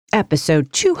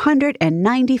Episode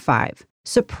 295,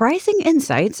 Surprising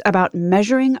Insights About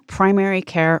Measuring Primary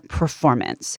Care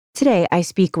Performance. Today, I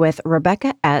speak with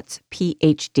Rebecca Etz,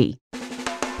 Ph.D.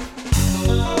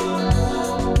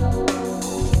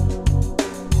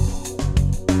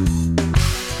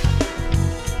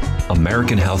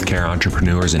 American healthcare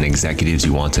entrepreneurs and executives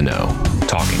you want to know.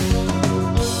 Talking.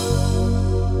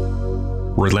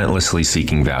 Relentlessly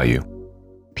seeking value.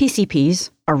 PCPs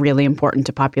are really important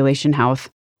to population health.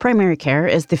 Primary care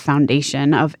is the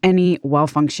foundation of any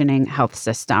well-functioning health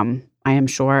system. I am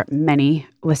sure many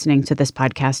listening to this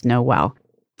podcast know well.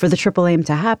 For the triple aim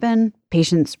to happen,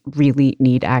 patients really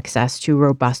need access to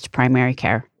robust primary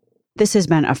care. This has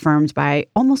been affirmed by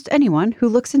almost anyone who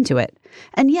looks into it.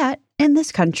 And yet, in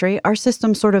this country, our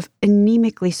system sort of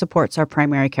anemically supports our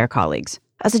primary care colleagues.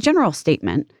 As a general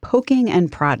statement, poking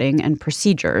and prodding and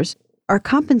procedures are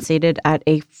compensated at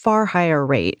a far higher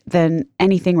rate than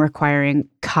anything requiring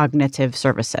cognitive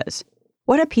services.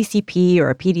 What a PCP or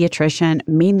a pediatrician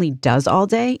mainly does all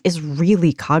day is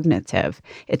really cognitive.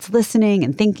 It's listening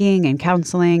and thinking and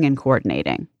counseling and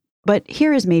coordinating. But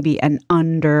here is maybe an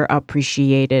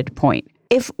underappreciated point.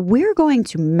 If we're going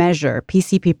to measure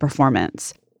PCP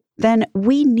performance, then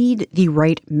we need the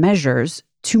right measures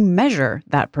to measure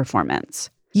that performance.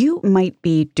 You might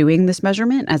be doing this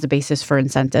measurement as a basis for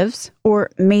incentives, or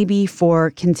maybe for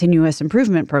continuous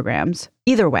improvement programs.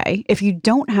 Either way, if you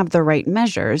don't have the right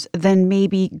measures, then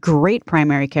maybe great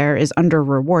primary care is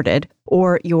under-rewarded,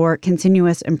 or your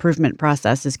continuous improvement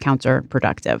process is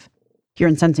counterproductive. You're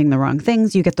incenting the wrong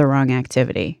things, you get the wrong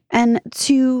activity. And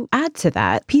to add to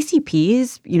that,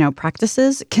 PCPs,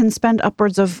 practices can spend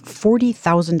upwards of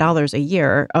 $40,000 a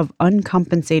year of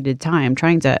uncompensated time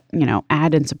trying to,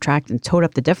 add and subtract and tote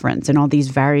up the difference in all these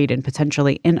varied and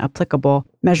potentially inapplicable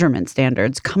measurement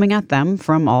standards coming at them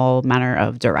from all manner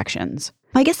of directions.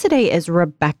 My guest today is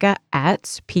Rebecca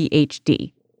Etz,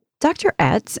 Ph.D. Dr.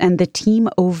 Etz and the team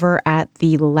over at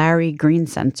the Larry Green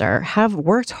Center have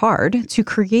worked hard to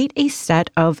create a set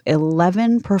of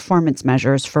 11 performance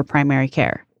measures for primary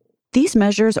care. These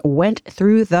measures went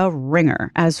through the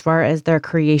ringer as far as their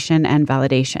creation and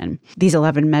validation. These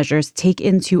 11 measures take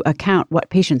into account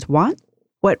what patients want,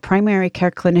 what primary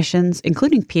care clinicians,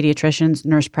 including pediatricians,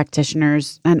 nurse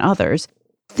practitioners, and others,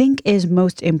 think is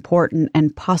most important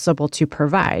and possible to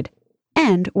provide,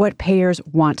 and what payers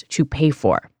want to pay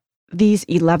for. These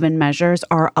 11 measures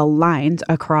are aligned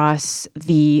across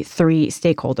the three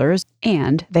stakeholders,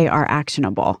 and they are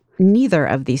actionable. Neither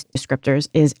of these descriptors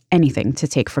is anything to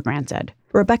take for granted.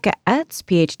 Rebecca Etz,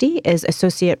 Ph.D., is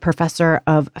Associate Professor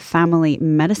of Family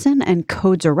Medicine and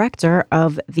Co-Director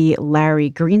of the Larry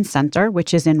Green Center,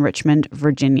 which is in Richmond,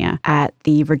 Virginia, at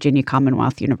the Virginia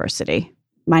Commonwealth University.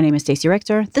 My name is Stacey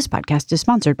Richter. This podcast is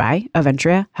sponsored by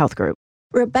Aventria Health Group.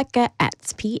 Rebecca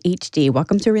Etz, Ph.D.,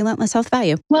 welcome to Relentless Health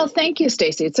Value. Well, thank you,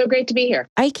 Stacey. It's so great to be here.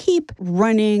 I keep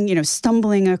running,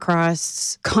 stumbling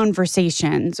across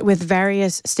conversations with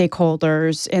various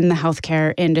stakeholders in the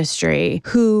healthcare industry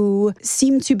who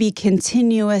seem to be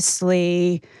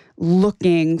continuously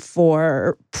looking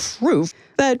for proof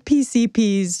that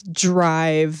PCPs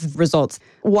drive results.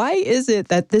 Why is it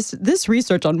that this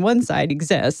research on one side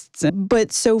exists,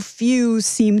 but so few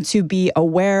seem to be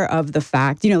aware of the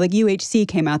fact, like UHC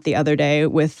came out the other day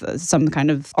with some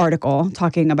kind of article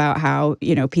talking about how,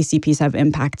 PCPs have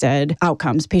impacted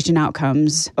outcomes, patient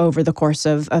outcomes over the course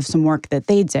of some work that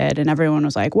they did. And everyone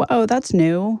was like, whoa, that's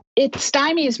new. It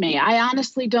stymies me. I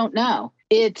honestly don't know.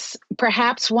 It's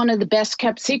perhaps one of the best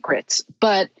kept secrets,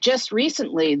 but just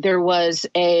recently there was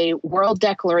a world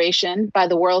declaration by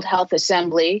the World Health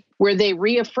Assembly where they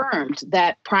reaffirmed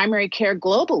that primary care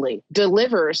globally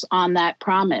delivers on that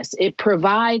promise. It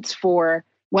provides for,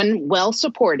 when well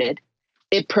supported,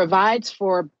 it provides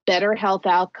for better health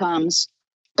outcomes,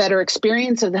 better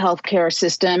experience of the healthcare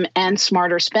system, and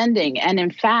smarter spending. And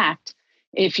in fact,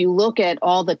 if you look at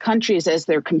all the countries as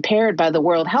they're compared by the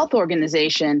World Health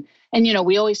Organization, and,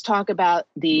 we always talk about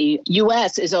the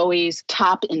U.S. is always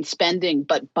top in spending,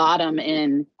 but bottom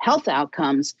in health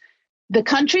outcomes. The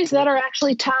countries that are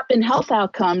actually top in health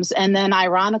outcomes and then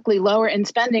ironically lower in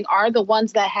spending are the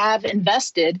ones that have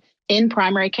invested in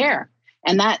primary care.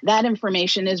 And that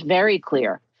information is very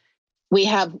clear. We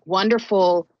have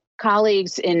wonderful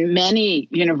colleagues in many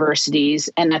universities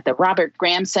and at the Robert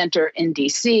Graham Center in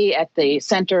D.C., at the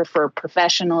Center for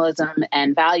Professionalism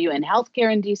and Value in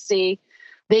Healthcare in D.C.,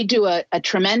 they do a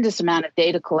tremendous amount of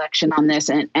data collection on this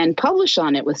and publish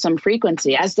on it with some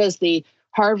frequency, as does the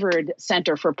Harvard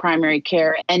Center for Primary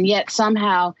Care. And yet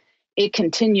somehow it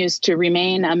continues to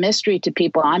remain a mystery to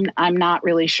people. I'm not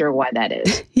really sure why that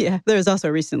is. Yeah, there was also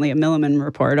recently a Milliman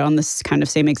report on this kind of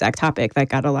same exact topic that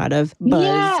got a lot of buzz.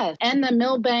 Yeah, and the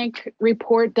Milbank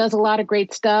report does a lot of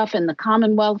great stuff, and the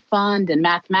Commonwealth Fund and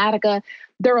Mathematica.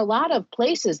 There are a lot of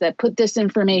places that put this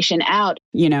information out.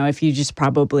 You know, if you just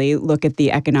probably look at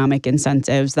the economic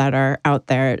incentives that are out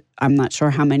there, I'm not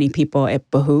sure how many people it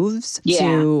behooves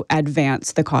to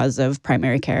advance the cause of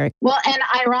primary care. Well, and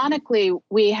ironically,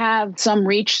 we have some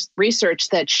research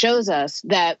that shows us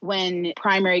that when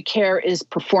primary care is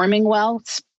performing well,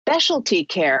 specialty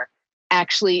care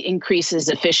actually increases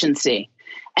efficiency.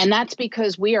 And that's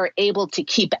because we are able to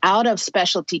keep out of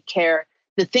specialty care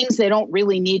the things they don't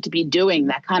really need to be doing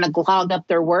that kind of clog up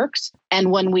their works.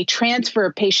 And when we transfer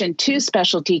a patient to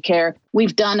specialty care,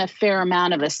 we've done a fair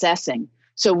amount of assessing.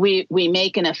 So we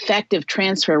make an effective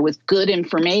transfer with good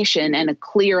information and a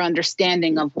clear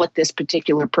understanding of what this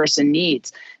particular person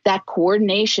needs. That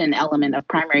coordination element of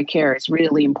primary care is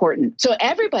really important. So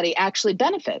everybody actually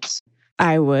benefits.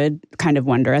 I would kind of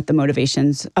wonder at the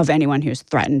motivations of anyone who's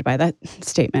threatened by that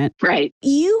statement. Right.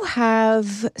 You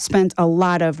have spent a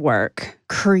lot of work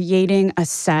creating a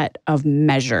set of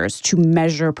measures to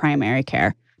measure primary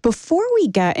care. Before we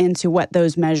get into what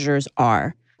those measures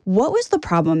are, what was the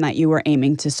problem that you were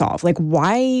aiming to solve? Like,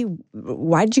 why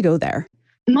did you go there?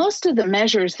 Most of the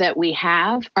measures that we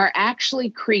have are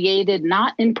actually created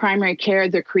not in primary care,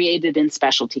 they're created in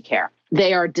specialty care.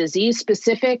 They are disease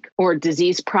specific or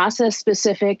disease process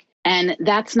specific, and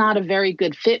that's not a very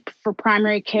good fit for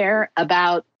primary care.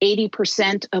 About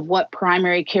 80% of what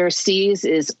primary care sees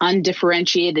is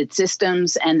undifferentiated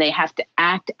systems, and they have to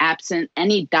act absent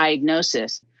any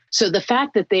diagnosis. So the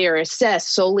fact that they are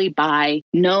assessed solely by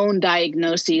known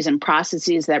diagnoses and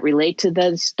processes that relate to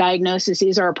those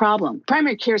diagnoses are a problem.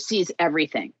 Primary care sees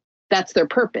everything. That's their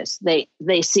purpose.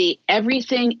 They see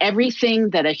everything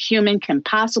that a human can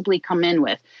possibly come in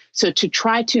with. So to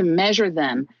try to measure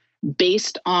them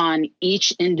based on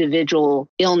each individual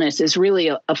illness is really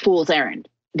a fool's errand.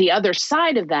 The other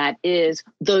side of that is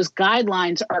those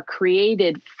guidelines are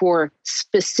created for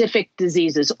specific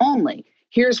diseases only.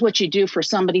 Here's what you do for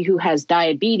somebody who has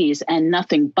diabetes and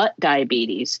nothing but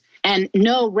diabetes. And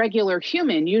no regular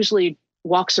human usually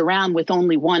walks around with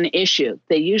only one issue.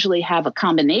 They usually have a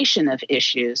combination of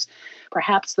issues.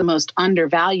 Perhaps the most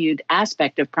undervalued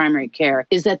aspect of primary care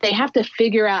is that they have to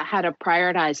figure out how to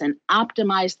prioritize and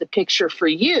optimize the picture for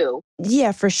you.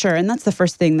 Yeah, for sure. And that's the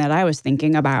first thing that I was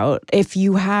thinking about. If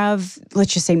you have,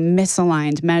 let's just say,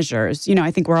 misaligned measures, you know,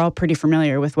 I think we're all pretty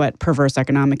familiar with what perverse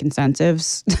economic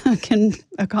incentives can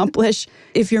accomplish.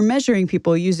 If you're measuring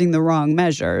people using the wrong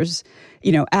measures,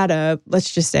 you know, at a,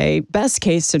 let's just say, best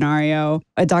case scenario,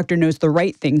 a doctor knows the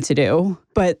right thing to do,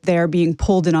 but they're being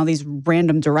pulled in all these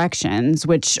random directions,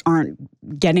 which aren't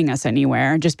getting us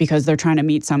anywhere just because they're trying to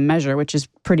meet some measure, which is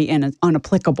pretty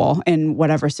unapplicable in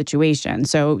whatever situation.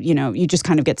 So, you know, you just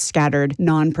kind of get scattered,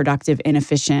 non-productive,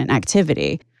 inefficient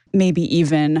activity. Maybe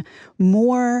even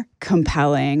more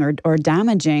compelling or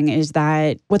damaging is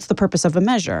that what's the purpose of a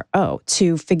measure? Oh,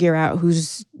 to figure out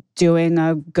who's doing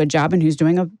a good job and who's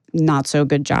doing a not so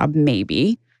good job,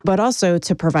 maybe, but also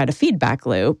to provide a feedback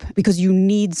loop because you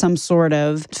need some sort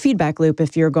of feedback loop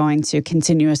if you're going to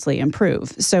continuously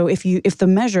improve. So if the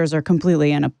measures are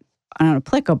completely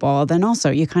unapplicable, then also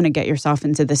you kind of get yourself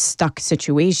into this stuck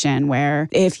situation where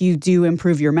if you do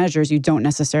improve your measures, you don't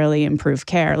necessarily improve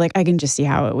care. Like I can just see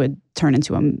how it would turn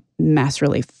into a mess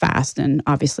really fast. And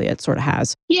obviously it sort of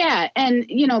has. Yeah. And,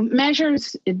 you know,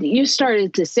 measures, you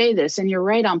started to say this and you're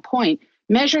right on point.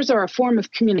 Measures are a form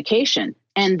of communication.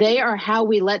 And they are how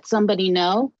we let somebody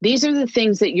know these are the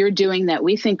things that you're doing that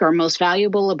we think are most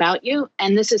valuable about you.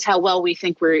 And this is how well we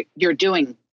think you're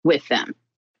doing with them.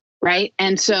 Right.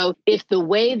 And so if the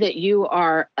way that you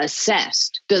are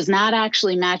assessed does not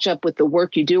actually match up with the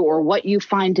work you do or what you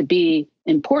find to be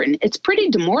important, it's pretty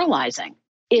demoralizing.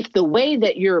 If the way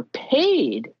that you're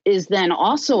paid is then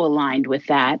also aligned with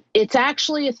that, it's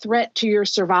actually a threat to your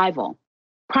survival.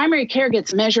 Primary care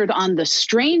gets measured on the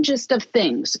strangest of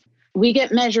things. We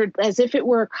get measured as if it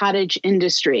were a cottage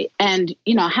industry. And,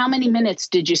 you know, how many minutes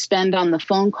did you spend on the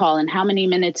phone call and how many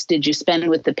minutes did you spend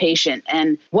with the patient?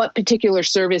 And what particular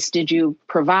service did you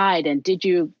provide? And did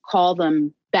you call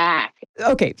them back?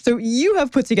 Okay, so you have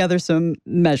put together some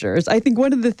measures. I think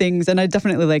one of the things, and I'd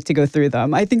definitely like to go through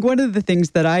them, I think one of the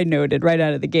things that I noted right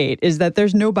out of the gate is that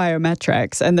there's no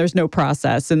biometrics and there's no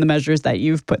process in the measures that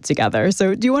you've put together.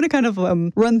 So do you want to kind of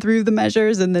run through the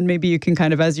measures and then maybe you can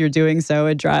kind of, as you're doing so,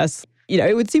 address,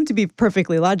 it would seem to be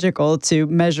perfectly logical to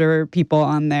measure people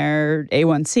on their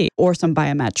A1C or some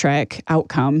biometric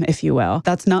outcome, if you will.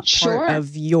 That's not part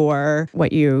of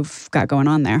what you've got going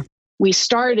on there. We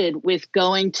started with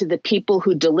going to the people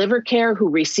who deliver care, who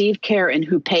receive care, and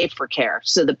who pay for care.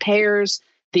 So the payers,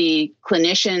 the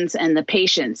clinicians, and the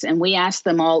patients. And we asked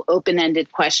them all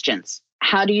open-ended questions.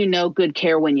 How do you know good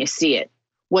care when you see it?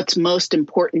 What's most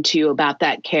important to you about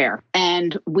that care?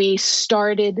 And we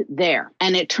started there.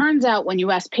 And it turns out when you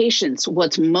ask patients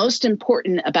what's most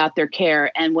important about their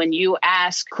care, and when you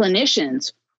ask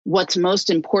clinicians what's most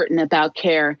important about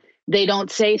care, they don't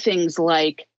say things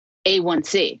like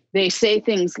A1C. They say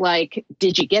things like,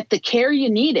 did you get the care you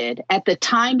needed at the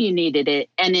time you needed it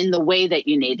and in the way that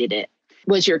you needed it?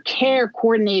 Was your care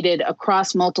coordinated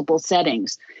across multiple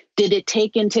settings? Did it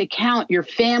take into account your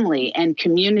family and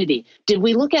community? Did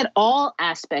we look at all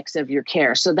aspects of your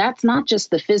care? So that's not just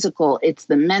the physical, it's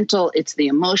the mental, it's the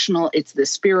emotional, it's the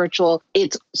spiritual,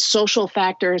 it's social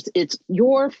factors, it's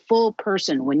your full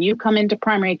person. When you come into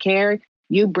primary care,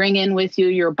 you bring in with you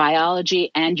your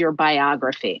biology and your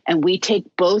biography. And we take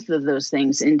both of those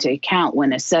things into account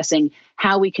when assessing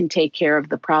how we can take care of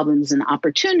the problems and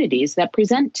opportunities that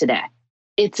present today.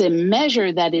 It's a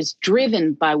measure that is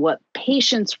driven by what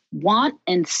patients want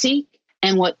and seek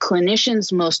and what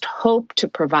clinicians most hope to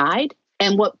provide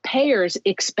and what payers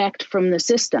expect from the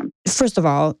system. First of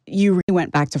all, you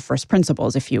went back to first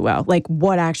principles, if you will. Like,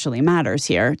 what actually matters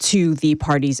here to the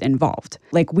parties involved?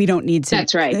 Like, we don't need to...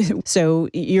 That's right. So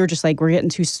you're just like, we're getting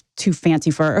too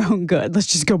fancy for our own good. Let's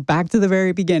just go back to the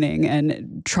very beginning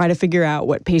and try to figure out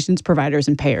what patients, providers,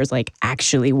 and payers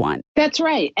actually want. That's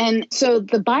right. And so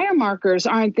the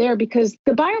biomarkers aren't there because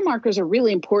the biomarkers are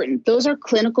really important. Those are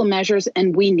clinical measures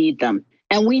and we need them.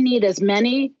 And we need as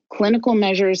many clinical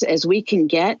measures as we can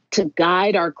get to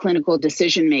guide our clinical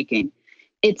decision-making.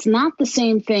 It's not the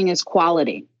same thing as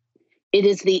quality. It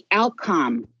is the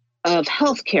outcome of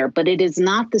healthcare, but it is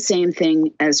not the same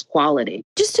thing as quality.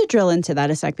 Just to drill into that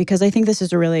a sec, because I think this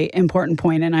is a really important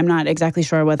point, and I'm not exactly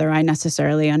sure whether I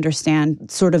necessarily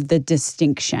understand sort of the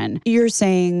distinction. You're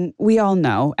saying we all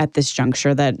know at this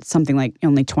juncture that something like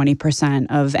only 20%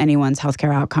 of anyone's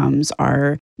healthcare outcomes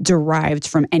are derived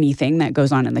from anything that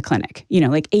goes on in the clinic.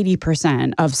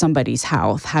 80% of somebody's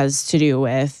health has to do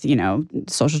with,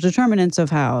 social determinants of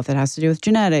health. It has to do with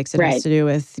genetics. It has to do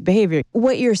with behavior.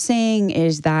 What you're saying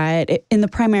is that in the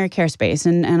primary care space,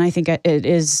 and I think it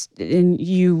is, and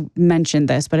you mentioned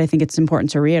this, but I think it's important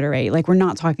to reiterate, we're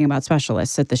not talking about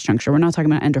specialists at this juncture. We're not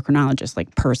talking about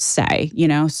endocrinologists, per se,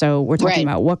 So we're talking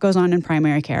about what goes on in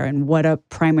primary care and what a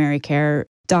primary care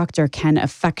doctor can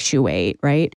effectuate,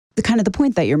 right? The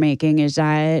point that you're making is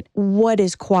that what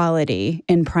is quality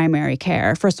in primary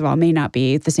care, first of all, may not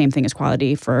be the same thing as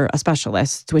quality for a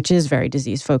specialist, which is very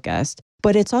disease focused.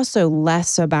 But it's also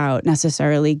less about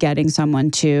necessarily getting someone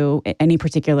to any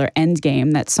particular end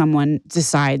game that someone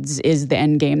decides is the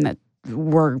end game that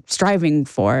we're striving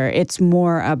for. It's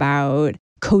more about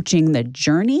coaching the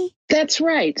journey. That's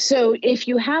right. So if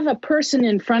you have a person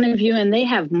in front of you and they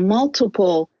have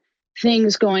multiple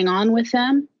things going on with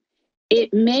them,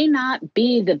 it may not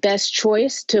be the best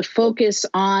choice to focus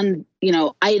on,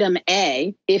 item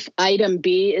A if item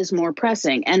B is more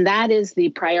pressing. And that is the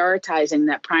prioritizing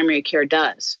that primary care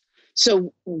does.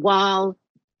 So while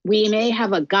we may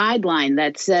have a guideline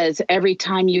that says every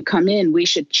time you come in, we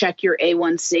should check your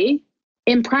A1C,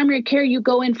 in primary care, you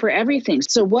go in for everything.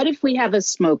 So what if we have a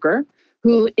smoker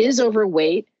who is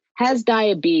overweight, has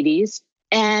diabetes,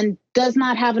 and does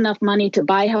not have enough money to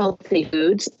buy healthy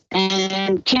foods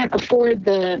and can't afford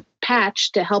the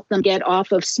patch to help them get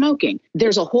off of smoking?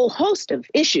 There's a whole host of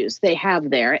issues they have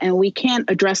there, and we can't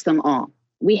address them all.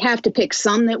 We have to pick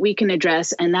some that we can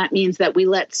address, and that means that we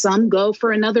let some go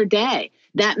for another day.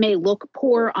 That may look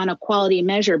poor on a quality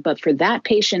measure, but for that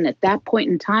patient at that point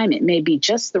in time, it may be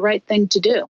just the right thing to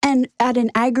do. And at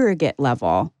an aggregate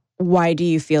level, why do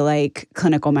you feel like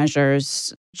clinical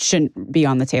measures shouldn't be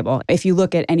on the table? If you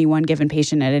look at any one given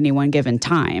patient at any one given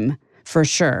time, for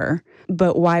sure.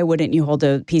 But why wouldn't you hold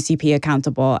a PCP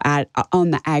accountable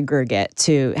on the aggregate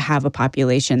to have a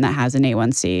population that has an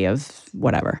A1C of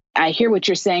whatever? I hear what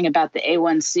you're saying about the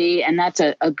A1C, and that's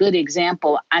a good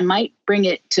example. I might bring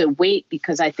it to weight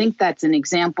because I think that's an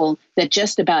example that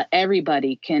just about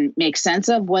everybody can make sense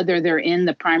of, whether they're in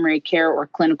the primary care or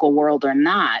clinical world or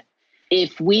not.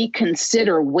 If we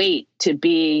consider weight to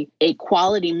be a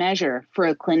quality measure for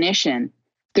a clinician,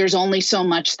 there's only so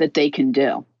much that they can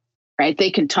do, right? They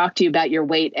can talk to you about your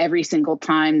weight every single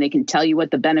time. They can tell you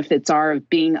what the benefits are of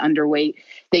being underweight.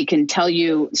 They can tell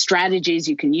you strategies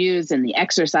you can use and the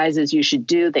exercises you should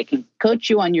do. They can coach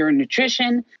you on your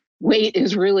nutrition. weight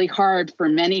is really hard for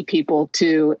many people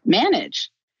to manage.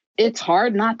 It's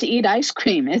hard not to eat ice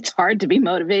cream. It's hard to be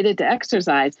motivated to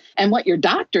exercise. And what your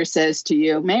doctor says to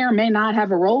you may or may not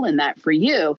have a role in that for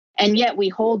you. And yet we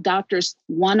hold doctors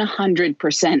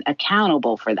 100%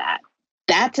 accountable for that.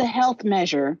 That's a health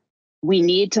measure. We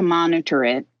need to monitor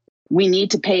it. We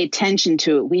need to pay attention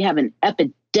to it. We have an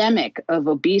epidemic of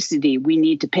obesity we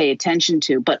need to pay attention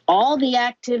to. But all the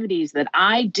activities that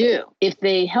I do, if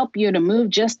they help you to move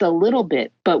just a little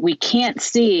bit, but we can't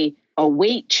see a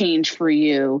weight change for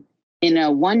you in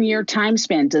a 1-year time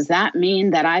span, does that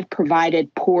mean that I've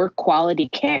provided poor quality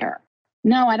care?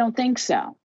 No, I don't think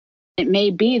so. It may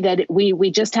be that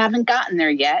we just haven't gotten there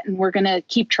yet, and we're going to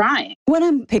keep trying. What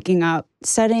I'm picking up,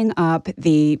 setting up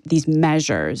these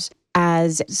measures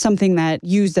as something that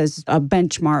used as a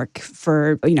benchmark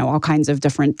for, all kinds of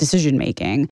different decision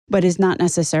making, but is not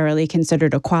necessarily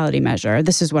considered a quality measure.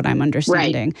 This is what I'm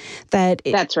understanding. Right.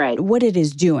 That's right. What it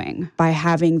is doing by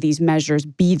having these measures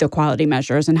be the quality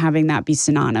measures and having that be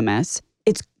synonymous,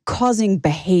 it's causing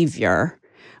behavior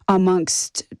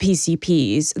amongst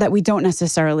PCPs that we don't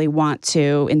necessarily want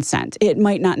to incent. It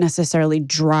might not necessarily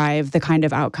drive the kind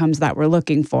of outcomes that we're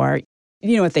looking for.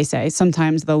 You know what they say,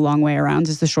 sometimes the long way around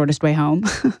is the shortest way home.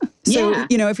 So,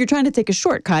 if you're trying to take a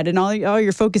shortcut and all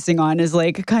you're focusing on is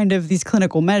like kind of these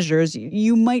clinical measures,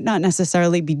 you might not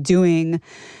necessarily be doing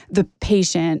the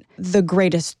patient the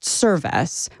greatest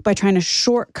service by trying to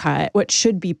shortcut what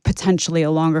should be potentially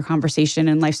a longer conversation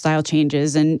and lifestyle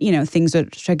changes and, things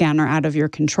which, again, are out of your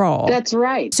control. That's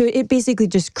right. So it basically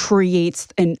just creates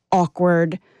an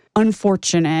awkward,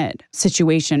 unfortunate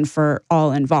situation for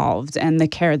all involved, and the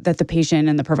care that the patient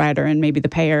and the provider and maybe the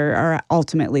payer are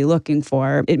ultimately looking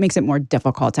for, it makes it more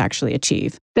difficult to actually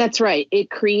achieve. That's right. It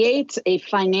creates a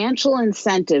financial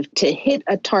incentive to hit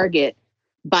a target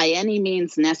by any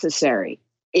means necessary.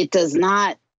 It does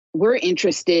not, we're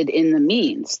interested in the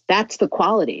means. That's the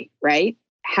quality, right?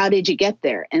 How did you get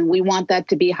there? And we want that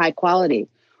to be high quality.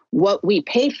 What we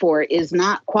pay for is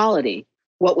not quality.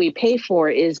 What we pay for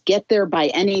is get there by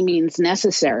any means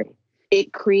necessary.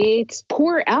 It creates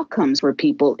poor outcomes for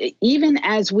people, even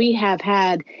as we have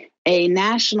had a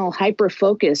national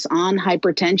hyper-focus on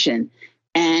hypertension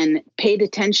and paid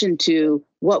attention to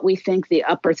what we think the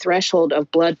upper threshold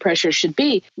of blood pressure should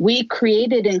be. We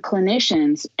created in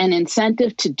clinicians an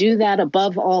incentive to do that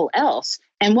above all else.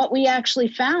 And what we actually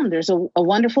found, there's a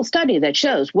wonderful study that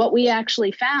shows what we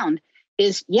actually found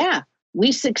is,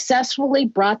 we successfully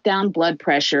brought down blood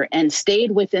pressure and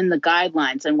stayed within the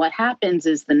guidelines. And what happens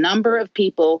is the number of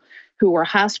people who were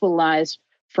hospitalized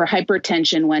for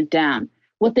hypertension went down.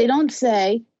 What they don't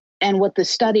say, and what the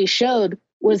study showed,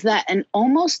 was that an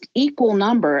almost equal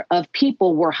number of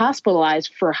people were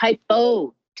hospitalized for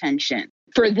hypotension.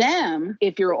 For them,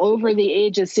 if you're over the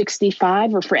age of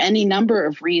 65 or for any number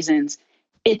of reasons,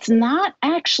 it's not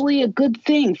actually a good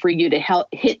thing for you to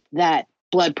hit that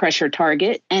blood pressure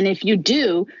target. And if you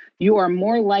do, you are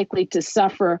more likely to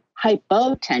suffer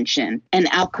hypotension and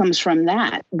outcomes from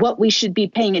that. What we should be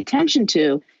paying attention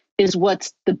to is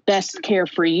what's the best care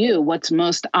for you, what's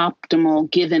most optimal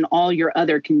given all your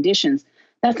other conditions.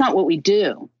 That's not what we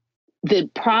do. The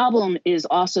problem is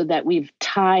also that we've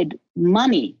tied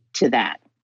money to that.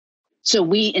 So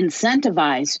we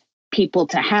incentivize people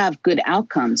to have good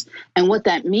outcomes. And what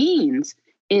that means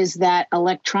is that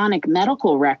electronic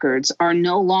medical records are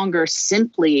no longer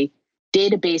simply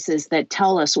databases that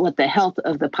tell us what the health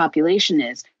of the population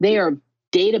is. They are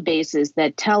databases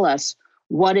that tell us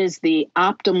what is the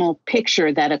optimal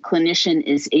picture that a clinician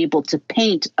is able to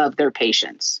paint of their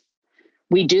patients.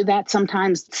 We do that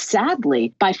sometimes,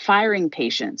 sadly, by firing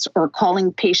patients or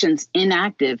calling patients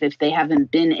inactive if they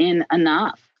haven't been in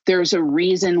enough. There's a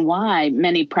reason why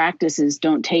many practices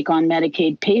don't take on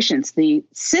Medicaid patients. The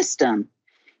system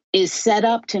is set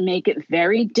up to make it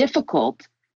very difficult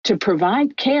to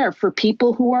provide care for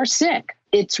people who are sick.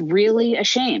 It's really a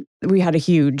shame. We had a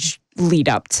huge lead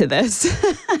up to this,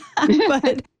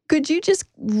 but could you just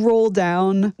roll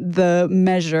down the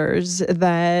measures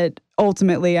that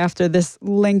ultimately, after this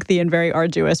lengthy and very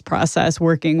arduous process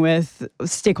working with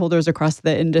stakeholders across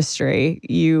the industry,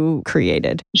 you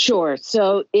created? Sure.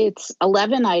 So it's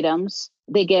 11 items.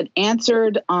 They get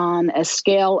answered on a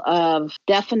scale of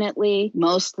definitely,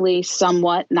 mostly,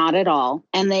 somewhat, not at all.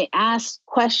 And they ask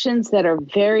questions that are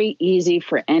very easy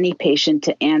for any patient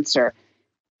to answer.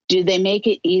 Do they make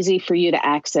it easy for you to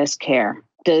access care?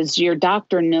 Does your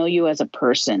doctor know you as a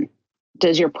person?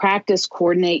 Does your practice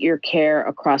coordinate your care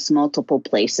across multiple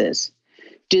places?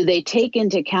 Do they take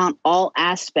into account all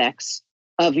aspects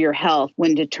of your health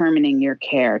when determining your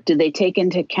care? Do they take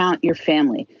into account your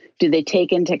family? Do they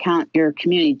take into account your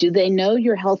community? Do they know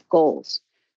your health goals?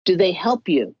 Do they help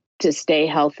you to stay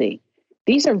healthy?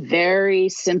 These are very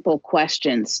simple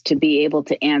questions to be able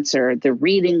to answer. The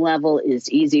reading level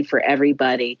is easy for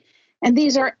everybody. And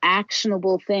these are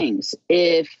actionable things.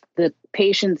 If the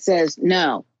patient says,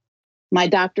 no, my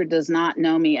doctor does not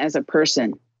know me as a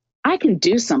person, I can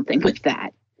do something with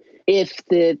that. If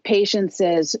the patient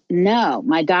says, no,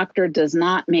 my doctor does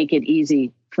not make it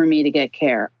easy for me to get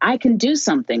care, I can do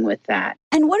something with that.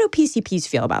 And what do PCPs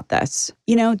feel about this?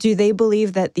 Do they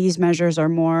believe that these measures are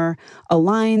more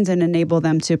aligned and enable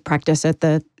them to practice at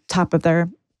the top of their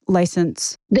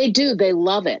license? They do. They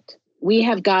love it. We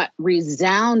have got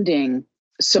resounding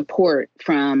support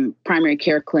from primary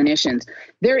care clinicians.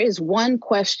 There is one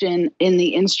question in the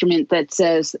instrument that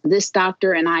says, this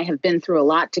doctor and I have been through a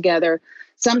lot together.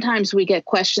 Sometimes we get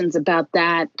questions about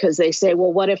that because they say,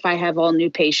 well, what if I have all new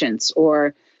patients?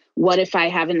 Or what if I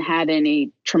haven't had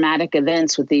any traumatic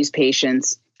events with these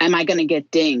patients? Am I going to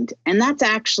get dinged? And that's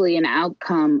actually an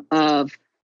outcome of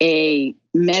a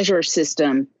measure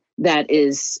system that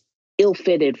is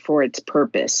ill-fitted for its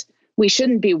purpose. We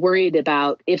shouldn't be worried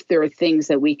about if there are things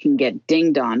that we can get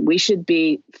dinged on. We should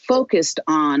be focused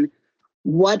on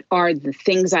what are the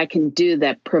things I can do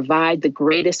that provide the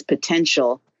greatest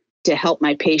potential to help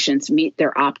my patients meet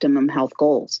their optimum health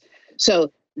goals.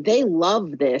 So they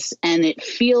love this, and it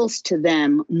feels to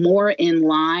them more in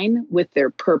line with their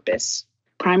purpose.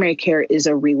 Primary care is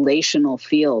a relational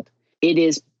field. It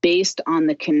is based on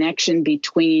the connection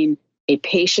between a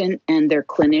patient and their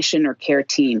clinician or care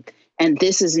team. And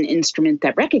this is an instrument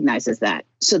that recognizes that.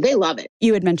 So they love it.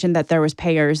 You had mentioned that there was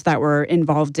payers that were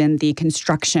involved in the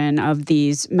construction of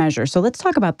these measures. So let's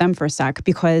talk about them for a sec,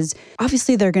 because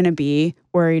obviously they're going to be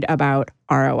worried about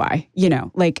ROI.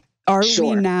 Are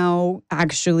we now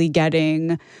actually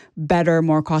getting better,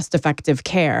 more cost-effective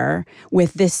care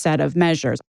with this set of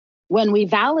measures? When we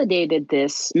validated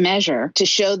this measure to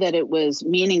show that it was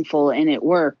meaningful and it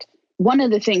worked, one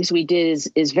of the things we did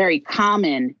is very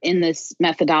common in this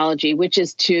methodology, which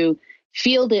is to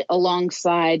field it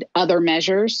alongside other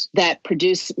measures that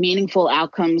produce meaningful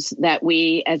outcomes that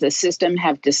we as a system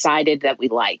have decided that we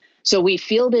like. So we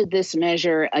fielded this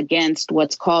measure against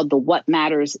what's called the What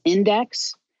Matters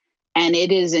Index. And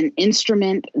it is an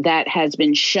instrument that has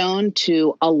been shown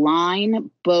to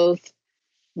align both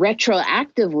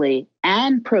retroactively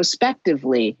and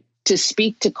prospectively to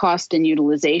speak to cost and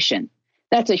utilization.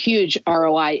 That's a huge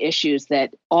ROI issues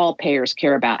that all payers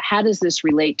care about. How does this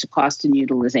relate to cost and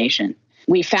utilization?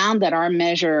 We found that our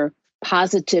measure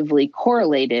positively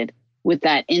correlated with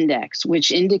that index,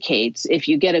 which indicates if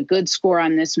you get a good score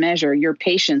on this measure, your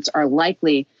patients are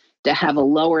likely to have a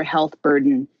lower health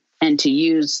burden and to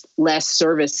use less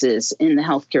services in the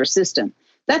healthcare system.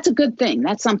 That's a good thing.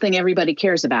 That's something everybody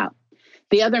cares about.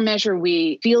 The other measure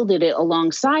we fielded it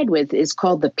alongside with is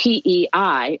called the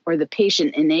PEI, or the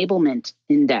Patient Enablement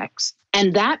Index.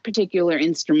 And that particular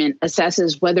instrument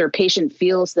assesses whether a patient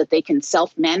feels that they can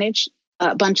self-manage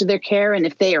a bunch of their care and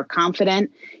if they are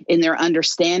confident in their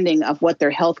understanding of what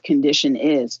their health condition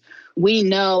is. We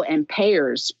know, and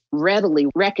payers readily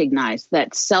recognize,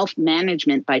 that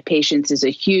self-management by patients is a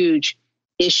huge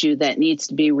issue that needs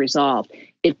to be resolved.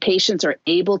 If patients are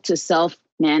able to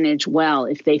self-manage well,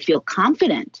 if they feel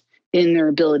confident in their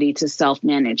ability to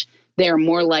self-manage, they are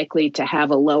more likely to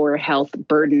have a lower health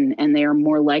burden and they are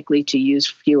more likely to use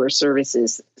fewer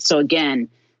services. So again,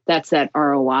 that's that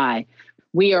ROI.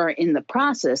 We are in the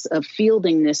process of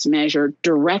fielding this measure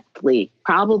directly.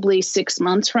 Probably 6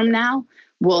 months from now,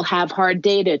 we'll have hard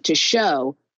data to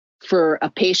show for a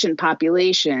patient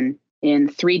population in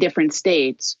 3 different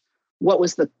states, what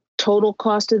was the total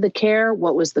cost of the care,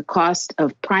 what was the cost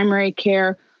of primary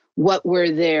care, what were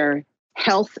their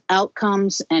health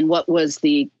outcomes, and what was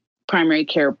the primary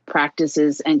care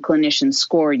practices and clinician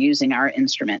score using our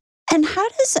instrument. And how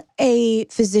does a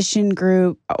physician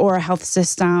group or a health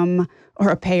system or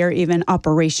a payer even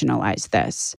operationalize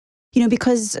this?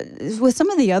 Because with some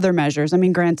of the other measures,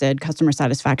 granted, customer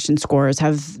satisfaction scores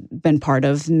have been part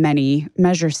of many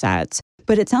measure sets.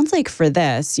 But it sounds like for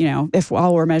this, if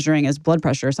all we're measuring is blood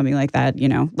pressure or something like that,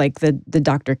 like the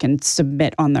doctor can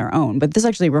submit on their own. But this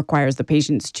actually requires the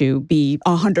patients to be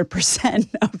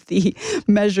 100% of the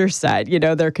measure set,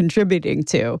 they're contributing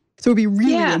to. So it'd be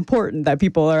really important that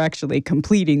people are actually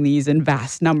completing these in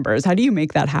vast numbers. How do you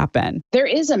make that happen? There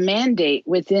is a mandate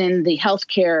within the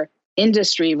healthcare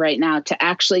industry right now to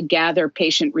actually gather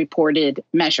patient-reported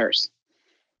measures.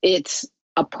 It's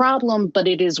a problem, but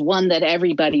it is one that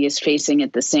everybody is facing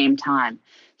at the same time.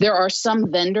 There are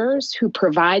some vendors who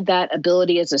provide that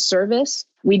ability as a service.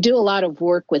 We do a lot of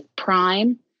work with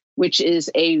Prime which is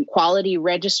a quality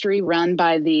registry run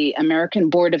by the American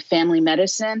Board of Family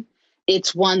Medicine.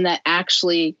 It's one that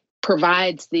actually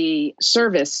provides the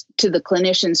service to the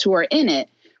clinicians who are in it,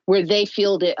 where they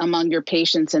field it among your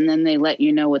patients and then they let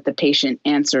you know what the patient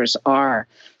answers are.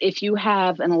 If you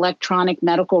have an electronic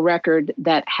medical record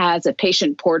that has a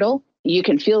patient portal, you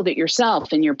can field it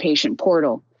yourself in your patient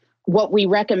portal. What we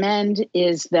recommend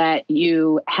is that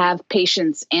you have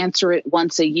patients answer it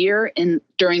once a year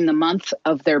during the month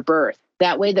of their birth.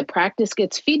 That way the practice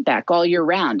gets feedback all year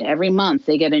round. Every month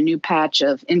they get a new patch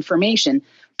of information,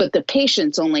 but the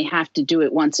patients only have to do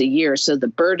it once a year, so the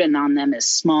burden on them is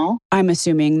small. I'm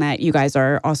assuming that you guys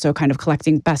are also kind of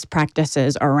collecting best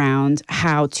practices around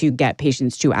how to get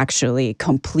patients to actually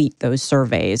complete those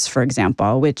surveys, for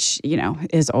example, which,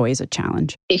 is always a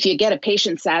challenge. If you get a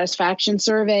patient satisfaction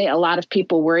survey, a lot of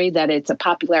people worry that it's a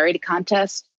popularity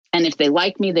contest. And if they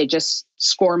like me, they just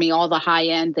score me all the high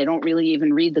end. They don't really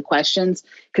even read the questions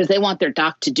because they want their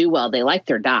doc to do well. They like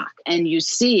their doc. And you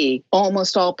see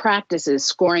almost all practices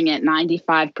scoring at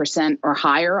 95% or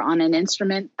higher on an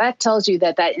instrument. That tells you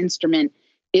that that instrument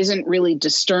isn't really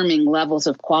disturbing levels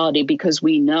of quality because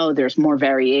we know there's more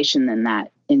variation than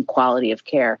that in quality of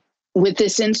care. With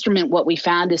this instrument, what we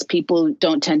found is people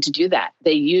don't tend to do that.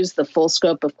 They use the full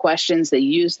scope of questions, they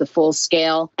use the full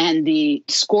scale, and the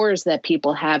scores that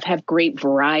people have great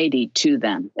variety to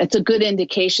them. It's a good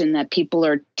indication that people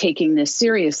are taking this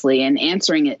seriously and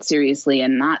answering it seriously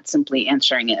and not simply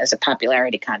answering it as a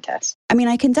popularity contest. I mean,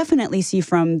 I can definitely see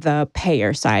from the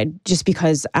payer side, just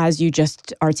because as you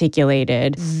just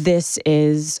articulated, this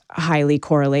is highly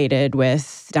correlated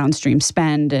with downstream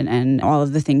spend and all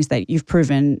of the things that you've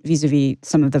proven vis-a-vis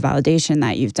some of the validation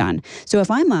that you've done. So if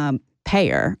I'm a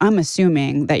payer, I'm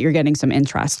assuming that you're getting some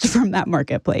interest from that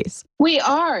marketplace. We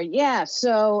are, yeah.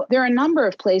 So there are a number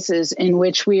of places in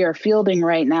which we are fielding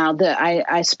right now.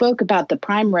 I spoke about the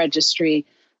Prime Registry.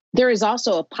 There is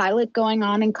also a pilot going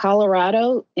on in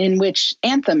Colorado in which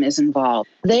Anthem is involved.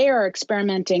 They are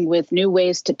experimenting with new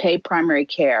ways to pay primary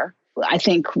care. I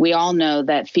think we all know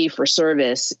that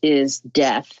fee-for-service is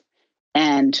death,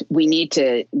 and we need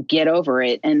to get over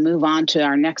it and move on to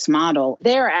our next model.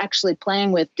 They're actually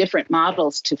playing with different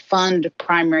models to fund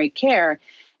primary care,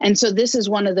 and so this is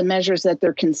one of the measures that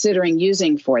they're considering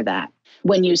using for that.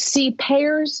 When you see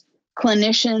payers,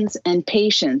 clinicians, and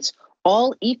patients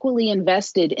all equally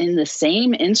invested in the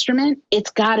same instrument, it's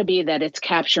got to be that it's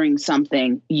capturing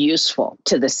something useful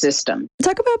to the system.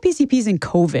 Talk about PCPs and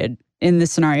COVID in the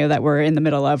scenario that we're in the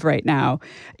middle of right now.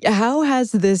 How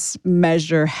has this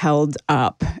measure held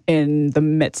up in the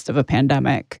midst of a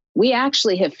pandemic? We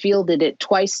actually have fielded it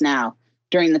twice now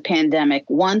during the pandemic,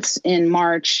 once in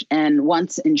March and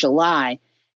once in July.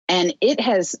 And it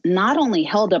has not only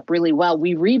held up really well,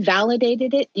 we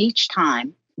revalidated it each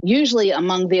time. Usually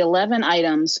among the 11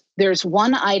 items, there's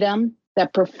one item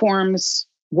that performs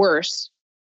worse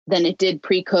than it did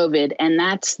pre-COVID, and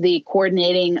that's the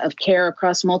coordinating of care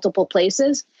across multiple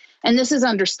places. And this is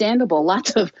understandable.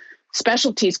 Lots of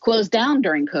specialties closed down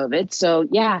during COVID. So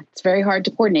yeah, it's very hard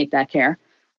to coordinate that care.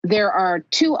 There are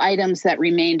two items that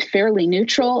remained fairly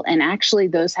neutral, and actually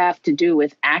those have to do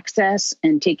with access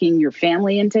and taking your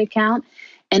family into account.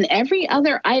 And every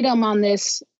other item on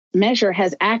this measure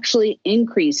has actually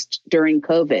increased during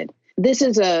COVID. This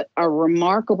is a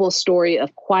remarkable story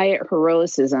of quiet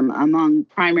heroism among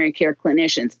primary care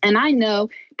clinicians. And I know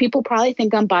people probably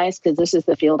think I'm biased because this is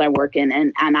the field I work in,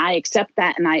 and I accept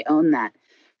that and I own that.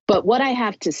 But what I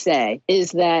have to say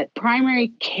is that primary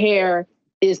care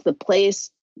is the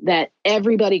place that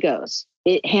everybody goes.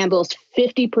 It handles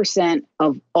 50%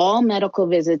 of all medical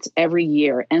visits every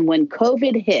year. And when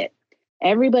COVID hit,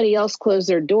 everybody else closed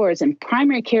their doors and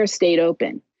primary care stayed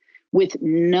open. With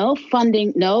no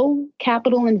funding, no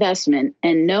capital investment,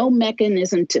 and no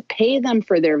mechanism to pay them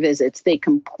for their visits, they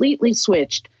completely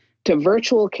switched to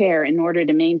virtual care in order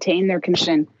to maintain their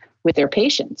connection with their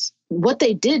patients. What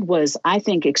they did was, I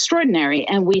think, extraordinary,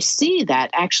 and we see that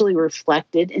actually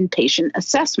reflected in patient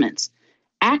assessments.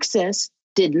 Access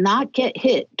did not get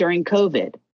hit during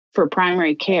COVID for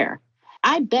primary care.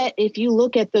 I bet if you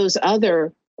look at those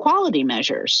other quality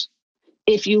measures,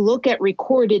 if you look at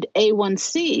recorded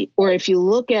A1C, or if you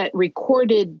look at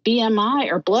recorded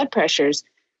BMI or blood pressures,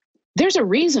 there's a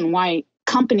reason why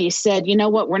companies said, you know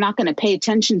what, we're not going to pay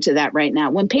attention to that right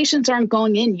now. When patients aren't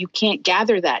going in, you can't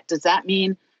gather that. Does that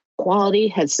mean quality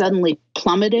has suddenly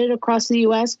plummeted across the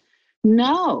U.S.?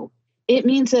 No. It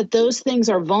means that those things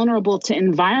are vulnerable to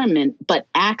environment, but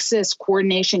access,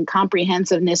 coordination,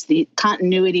 comprehensiveness, the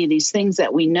continuity, these things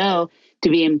that we know to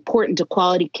be important to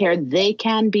quality care, they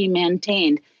can be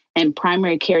maintained. And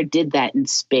primary care did that in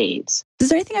spades. Is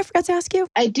there anything I forgot to ask you?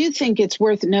 I do think it's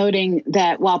worth noting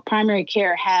that while primary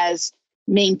care has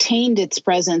maintained its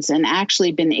presence and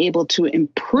actually been able to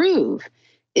improve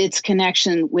its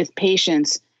connection with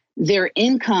patients, their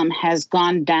income has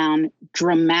gone down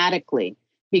dramatically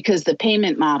because the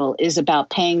payment model is about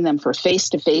paying them for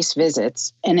face-to-face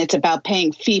visits, and it's about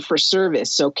paying fee for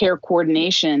service. So care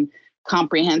coordination,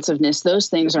 comprehensiveness, those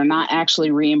things are not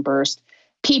actually reimbursed.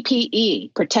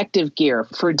 PPE, protective gear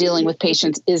for dealing with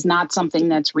patients, is not something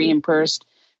that's reimbursed.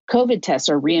 COVID tests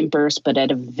are reimbursed, but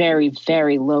at a very,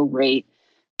 very low rate.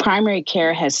 Primary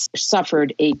care has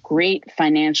suffered a great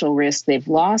financial risk. They've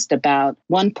lost about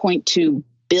 $1.2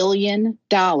 billion.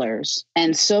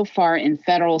 And so far in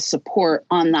federal support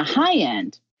on the high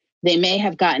end, they may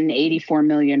have gotten $84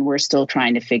 million. We're still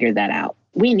trying to figure that out.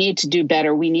 We need to do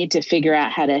better. We need to figure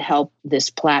out how to help this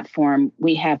platform.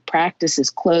 We have practices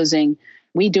closing.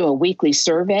 We do a weekly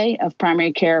survey of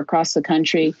primary care across the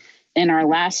country. In our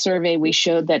last survey, we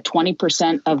showed that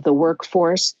 20% of the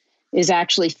workforce is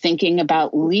actually thinking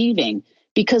about leaving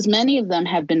because many of them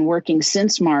have been working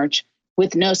since March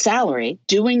with no salary,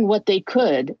 doing what they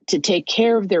could to take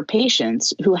care of their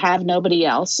patients who have nobody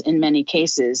else in many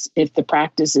cases if the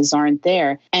practices aren't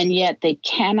there. And yet they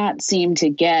cannot seem to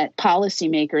get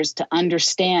policymakers to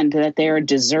understand that they are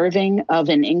deserving of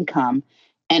an income.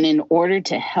 And in order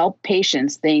to help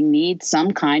patients, they need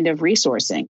some kind of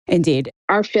resourcing. Indeed.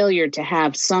 Our failure to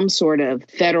have some sort of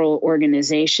federal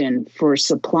organization for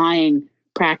supplying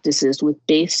practices with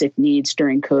basic needs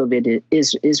during COVID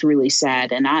is really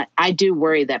sad. And I do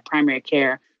worry that primary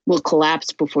care will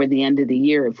collapse before the end of the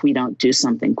year if we don't do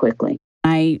something quickly.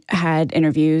 I had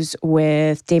interviews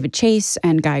with David Chase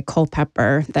and Guy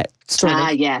Culpepper that sort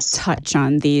of touch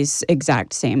on these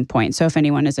exact same points. So if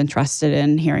anyone is interested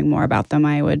in hearing more about them,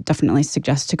 I would definitely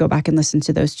suggest to go back and listen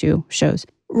to those two shows.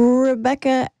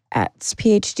 Rebecca Etz,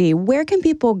 PhD, where can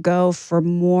people go for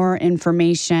more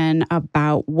information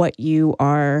about what you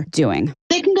are doing?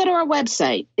 They can go to our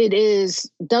website. It is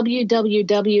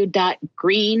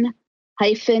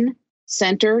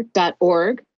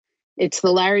www.green-center.org. It's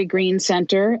the Larry Green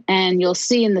Center, and you'll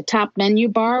see in the top menu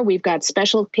bar, we've got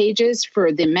special pages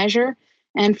for the measure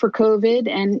and for COVID,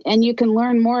 and you can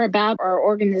learn more about our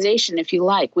organization if you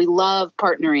like. We love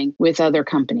partnering with other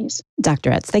companies.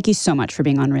 Dr. Etz, thank you so much for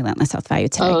being on Relentless Health Value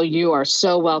today. Oh, you are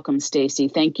so welcome, Stacy.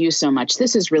 Thank you so much.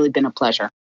 This has really been a pleasure.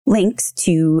 Links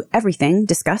to everything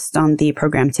discussed on the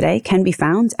program today can be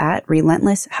found at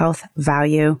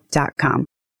relentlesshealthvalue.com.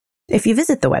 If you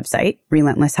visit the website,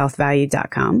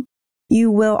 relentlesshealthvalue.com,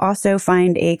 you will also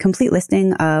find a complete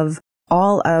listing of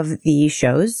all of the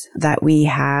shows that we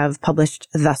have published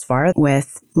thus far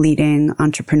with leading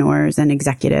entrepreneurs and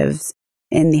executives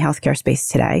in the healthcare space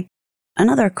today.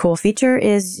 Another cool feature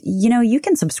is, you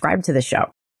can subscribe to the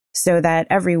show so that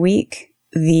every week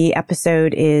the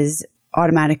episode is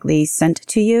automatically sent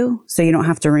to you, so you don't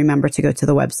have to remember to go to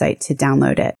the website to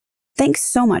download it. Thanks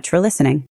so much for listening.